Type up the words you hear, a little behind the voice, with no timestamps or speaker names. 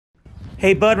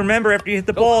Hey, bud, remember, after you hit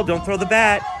the ball, don't throw the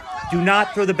bat. Do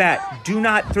not throw the bat. Do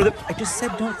not throw the... I just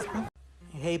said don't throw.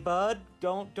 Hey, bud,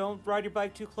 don't ride your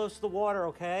bike too close to the water,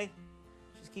 okay?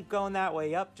 Just keep going that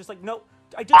way. Yep, just like, no.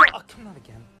 I just... Oh, come on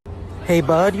again. Hey,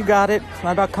 bud, you got it. It's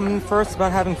not about coming in first, it's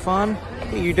about having fun.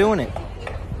 Hey, you're doing it.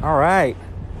 All right.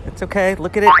 It's okay.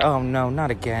 Look at it. Oh, no,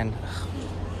 not again.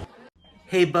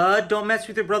 Hey, bud, don't mess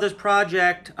with your brother's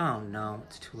project. Oh, no,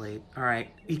 it's too late. All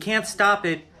right. You can't stop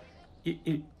it.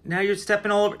 Now you're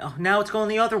stepping all over. Oh, now it's going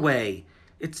the other way.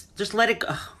 It's just let it go.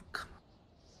 Oh, come on.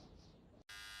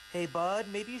 Hey, bud,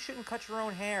 maybe you shouldn't cut your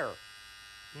own hair.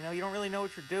 You know, you don't really know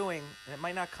what you're doing, and it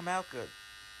might not come out good.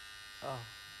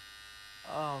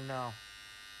 Oh no.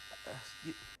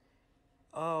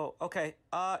 Oh, okay.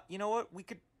 You know what? We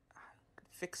could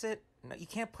fix it. No, you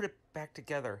can't put it back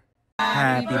together.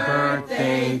 Happy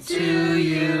birthday to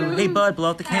you. Hey, bud,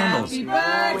 blow out the candles. Happy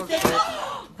birthday.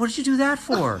 What did you do that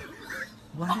for?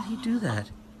 Why did he do that?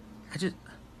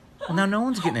 Well, now no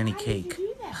one's getting any cake.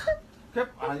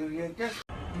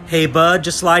 Hey, bud,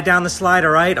 just slide down the slide,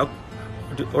 all right?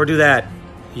 Or do that.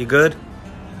 You good?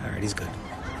 All right, he's good.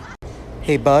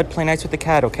 Hey, bud, play nice with the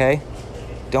cat, okay?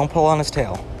 Don't pull on his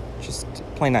tail. Just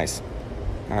play nice.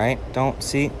 All right? Don't,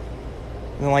 see?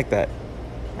 I don't like that.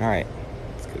 All right.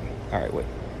 That's good. All right, wait.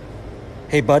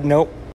 Hey, bud, nope.